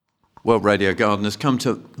Well, Radio Gardeners, come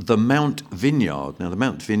to the Mount Vineyard. Now, the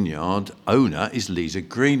Mount Vineyard owner is Lisa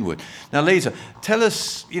Greenwood. Now, Lisa, tell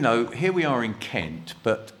us, here we are in Kent,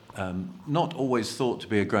 but not always thought to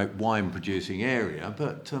be a great wine-producing area,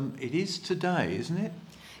 but it is today, isn't it?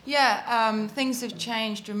 Yeah, things have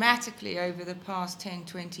changed dramatically over the past 10,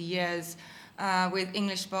 20 years with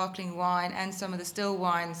English sparkling wine and some of the still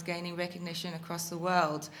wines gaining recognition across the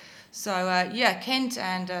world. So, Kent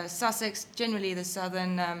and Sussex, generally the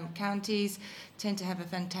southern counties, tend to have a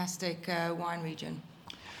fantastic wine region.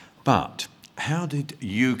 But how did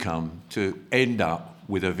you come to end up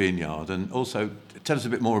with a vineyard? And also, tell us a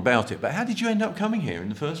bit more about it. But how did you end up coming here in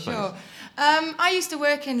the first place? Sure. I used to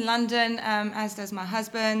work in London, as does my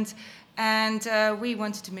husband, and we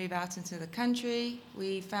wanted to move out into the country.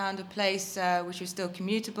 We found a place which was still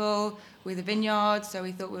commutable with a vineyard, so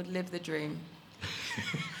we thought we'd live the dream.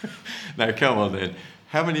 Now, come on then.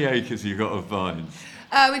 How many acres have you got of vines?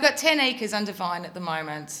 We've got 10 acres under vine at the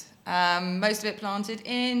moment. Most of it planted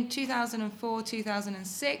in 2004,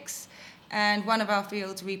 2006, and one of our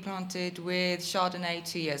fields replanted with Chardonnay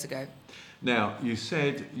 2 years ago. Now, you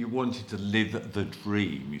said you wanted to live the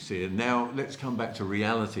dream, you see, and now let's come back to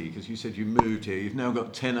reality, because you said you moved here. You've now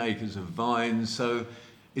got 10 acres of vines, so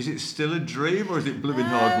is it still a dream or is it blooming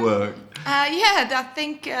hard work? I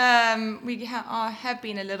think we have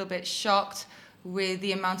been a little bit shocked with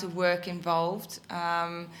the amount of work involved.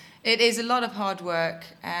 It is a lot of hard work,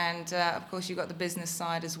 and of course you've got the business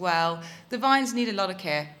side as well. The vines need a lot of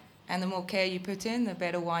care, and the more care you put in, the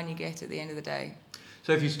better wine you get at the end of the day.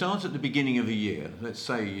 So if you start at the beginning of a year, let's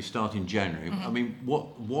say you start in January, I mean,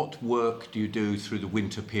 what work do you do through the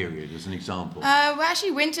winter period, as an example? Actually,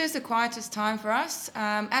 winter is the quietest time for us.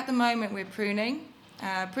 At the moment, we're pruning.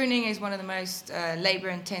 Pruning is one of the most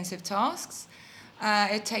labour-intensive tasks.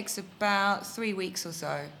 It takes about 3 weeks or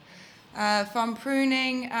so. From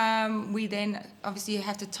pruning, we then obviously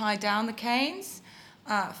have to tie down the canes.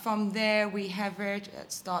 From there, we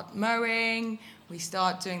start mowing, we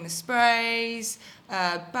start doing the sprays,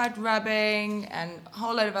 bud rubbing, and a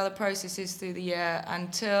whole load of other processes through the year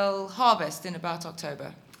until harvest in about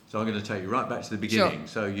October. So I'm going to take you right back to the beginning. Sure.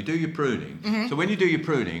 So you do your pruning. So when you do your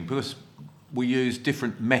pruning, because we use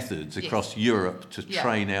different methods across Europe to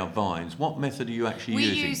train our vines, what method are you actually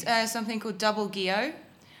using? We use something called double guillot.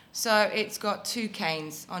 So it's got 2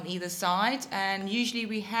 canes on either side, and usually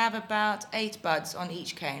we have about 8 buds on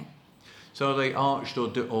each cane. So are they arched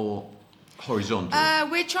or horizontal?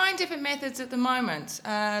 We're trying different methods at the moment.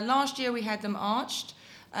 Last year we had them arched.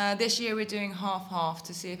 This year we're doing half-half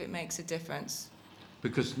to see if it makes a difference.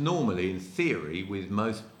 Because normally, in theory, with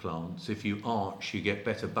most plants, if you arch, you get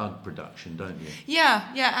better bud production, don't you? Yeah,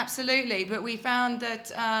 absolutely. But we found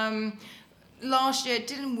that last year it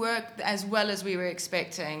didn't work as well as we were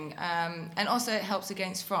expecting. And also it helps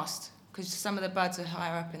against frost, because some of the buds are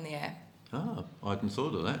higher up in the air. Ah, I hadn't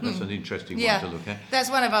thought of that. That's an interesting one to look at. That's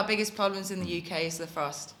one of our biggest problems in the UK is the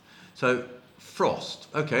frost. So, frost.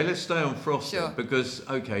 Okay, let's stay on frost Sure. then, because,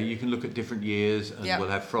 you can look at different years and we'll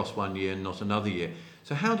have frost one year and not another year.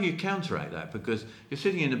 So how do you counteract that? Because you're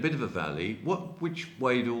sitting in a bit of a valley. Which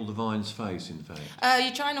way do all the vines face, in fact?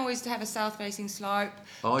 You try and always to have a south-facing slope.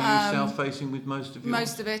 Are you south-facing with most of yours?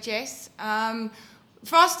 Most of it, yes.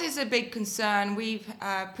 Frost is a big concern. We've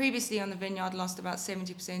previously on the vineyard lost about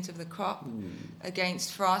 70% of the crop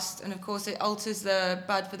against frost, and of course it alters the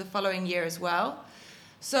bud for the following year as well.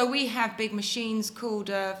 So we have big machines called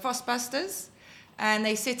frost busters, and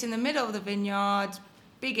they sit in the middle of the vineyard,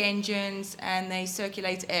 big engines, and they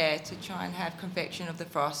circulate air to try and have convection of the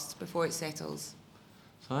frost before it settles.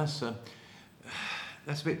 So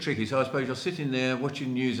that's a bit tricky. So I suppose you're sitting there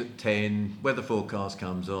watching news at 10, weather forecast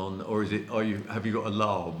comes on, or have you got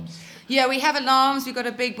alarms? Yeah, we have alarms. We've got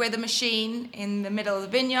a big weather machine in the middle of the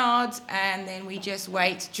vineyard, and then we just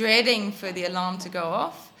wait, dreading for the alarm to go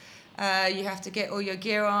off. You have to get all your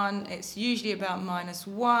gear on. It's usually about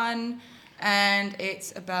 -1, and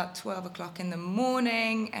it's about 12 o'clock in the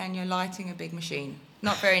morning, and you're lighting a big machine.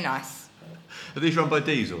 Not very nice. Are these run by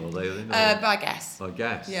diesel, are they? By gas. By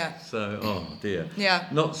gas? Yeah. So, oh dear. Yeah.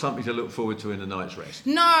 Not something to look forward to in a night's rest.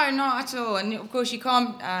 No, not at all. And of course you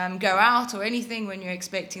can't go out or anything when you're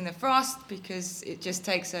expecting the frost, because it just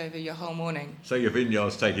takes over your whole morning. So your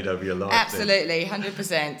vineyard's taking over your life. Absolutely,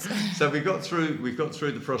 100%. So we've got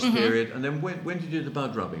through the frost period, and then when do you do the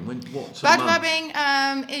bud rubbing? Bud rubbing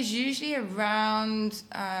is usually around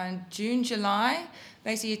June, July.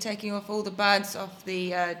 Basically, you're taking off all the buds off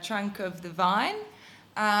the trunk of the vine.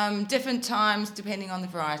 Different times depending on the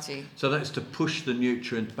variety. So that's to push the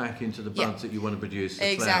nutrient back into the buds that you want to produce the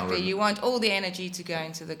flower. Exactly. You want all the energy to go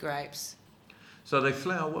into the grapes. So they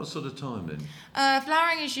flower what sort of time then?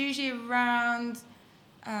 Flowering is usually around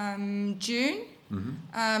June.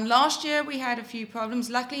 Mm-hmm. Last year we had a few problems.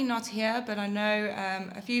 Luckily not here, but I know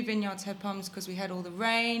a few vineyards had problems because we had all the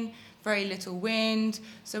rain, very little wind.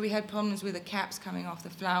 So we had problems with the caps coming off the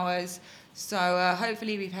flowers. So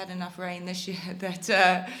hopefully we've had enough rain this year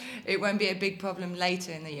that it won't be a big problem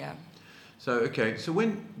later in the year. So, okay, so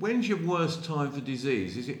when's your worst time for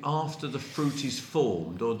disease? Is it after the fruit is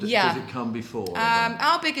formed, or does it come before?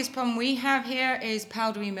 Our biggest problem we have here is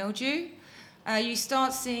powdery mildew. You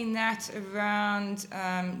start seeing that around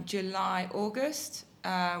July, August.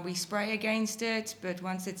 We spray against it, but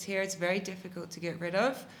once it's here, it's very difficult to get rid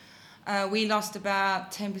of. We lost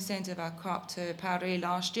about 10% of our crop to powdery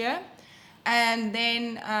last year. And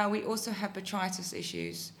then we also have botrytis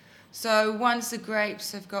issues. So once the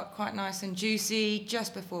grapes have got quite nice and juicy,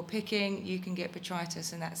 just before picking, you can get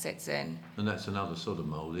botrytis and that sets in. And that's another sort of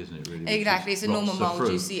mould, isn't it, really? Exactly, it's a normal mould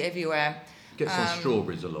you see everywhere. Gets on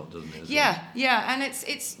strawberries a lot, doesn't it? Yeah, and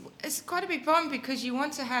it's quite a big problem because you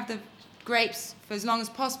want to have the grapes for as long as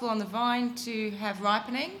possible on the vine to have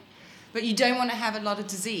ripening, but you don't want to have a lot of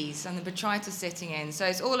disease and the botrytis setting in. So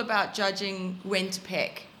it's all about judging when to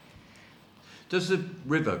pick. Does the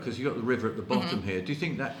river, because you've got the river at the bottom here, do you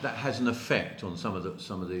think that has an effect on some of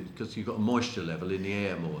the, because you've got a moisture level in the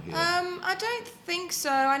air more here? I don't think so.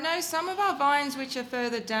 I know some of our vines which are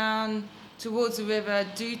further down towards the river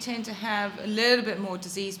do tend to have a little bit more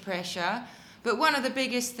disease pressure. But one of the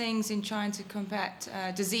biggest things in trying to combat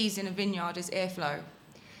disease in a vineyard is airflow.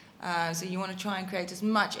 So you want to try and create as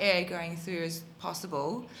much air going through as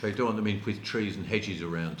possible. So you don't want them in with trees and hedges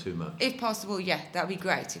around too much? If possible, yeah, that would be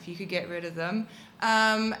great if you could get rid of them.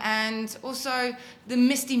 And also the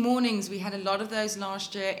misty mornings, we had a lot of those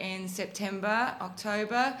last year in September,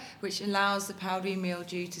 October, which allows the powdery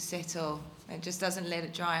mildew to settle. It just doesn't let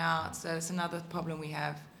it dry out, so it's another problem we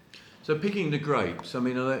have. So picking the grapes, I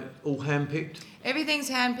mean, are they all hand-picked? Everything's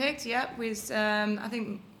hand-picked, yep. With, I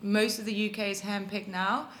think most of the UK is hand-picked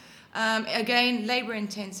now. Again,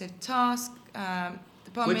 labour-intensive task. The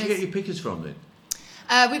problem Where do you get your pickers from then?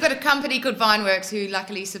 We've got a company called Vineworks who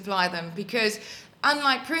luckily supply them because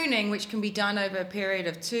unlike pruning, which can be done over a period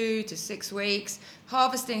of 2 to 6 weeks,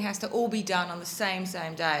 harvesting has to all be done on the same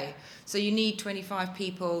day. So you need 25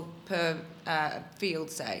 people per field,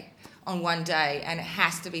 say, on one day, and it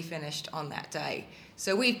has to be finished on that day.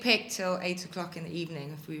 So we've picked till 8 o'clock in the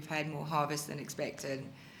evening if we've had more harvest than expected.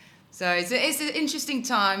 So it's an interesting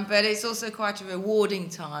time, but it's also quite a rewarding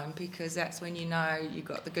time because that's when you know you've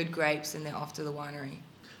got the good grapes and they're off to the winery.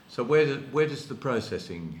 So where does the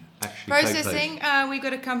processing actually take place? Processing, we've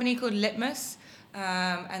got a company called Litmus,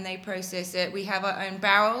 and they process it. We have our own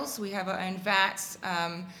barrels, we have our own vats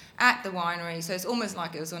at the winery, so it's almost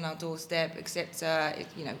like it was on our doorstep, except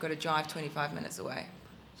we've got to drive 25 minutes away.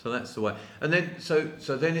 So that's the way. And then, so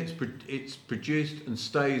then it's produced and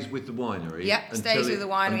stays with the winery. Yep, stays with the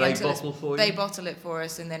winery. And they bottle for you? They bottle it for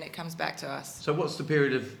us, and then it comes back to us. So what's the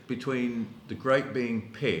period between the grape being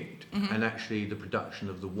picked and actually the production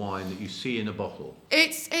of the wine that you see in a bottle?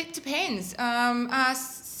 It depends.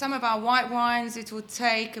 Some of our white wines, it will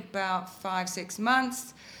take about 5-6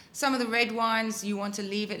 months. Some of the red wines, you want to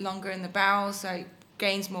leave it longer in the barrel so it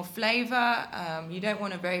gains more flavour. You don't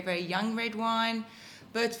want a very, very young red wine.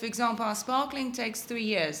 But, for example, our sparkling takes 3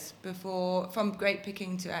 years from grape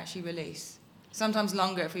picking to actually release. Sometimes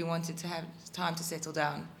longer if we wanted to have time to settle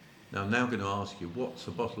down. Now, I'm now going to ask you, what's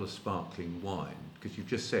a bottle of sparkling wine? Because you've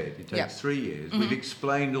just said it takes 3 years. We've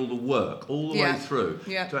explained all the work, all the way through,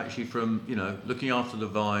 to actually from, looking after the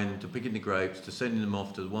vine, to picking the grapes, to sending them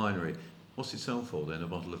off to the winery. What's it sell for, then, a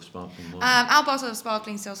bottle of sparkling wine? Our bottle of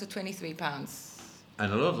sparkling sells for £23.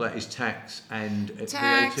 And a lot of that is tax and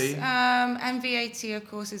VAT, VAT? And VAT, of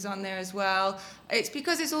course, is on there as well. It's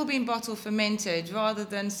because it's all been bottle fermented rather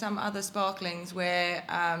than some other sparklings where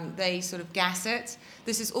they sort of gas it.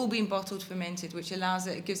 This has all been bottled fermented, which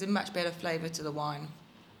it gives a much better flavour to the wine.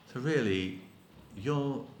 So really,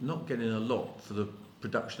 you're not getting a lot for the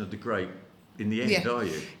production of the grape in the end, are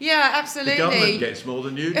you? Yeah, absolutely. The government gets more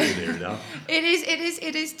than you do, near enough. It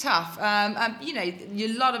is tough. A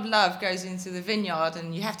lot of love goes into the vineyard,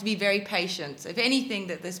 and you have to be very patient. If anything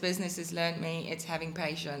that this business has learnt me, it's having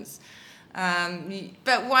patience.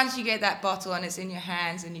 But once you get that bottle and it's in your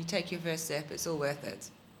hands and you take your first sip, it's all worth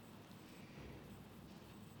it.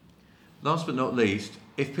 Last but not least,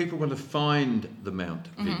 if people want to find the Mount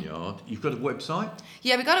Vineyard, you've got a website?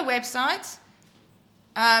 Yeah, we've got a website.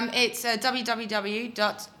 It's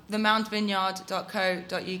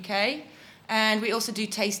www.themountvineyard.co.uk, and we also do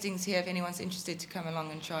tastings here if anyone's interested to come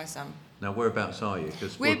along and try some. Now, whereabouts are you?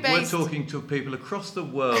 Because we're talking to people across the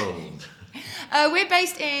world. We're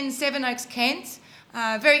based in Sevenoaks, Kent.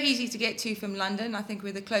 Very easy to get to from London. I think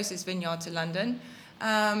we're the closest vineyard to London.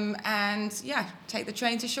 And yeah, take the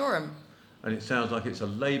train to Shoreham. And it sounds like it's a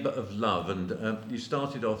labour of love. And you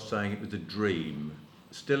started off saying it was a dream.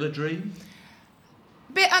 Still a dream?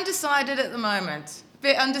 Bit undecided at the moment.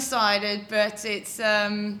 Bit undecided, but it's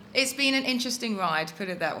been an interesting ride, put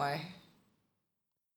it that way.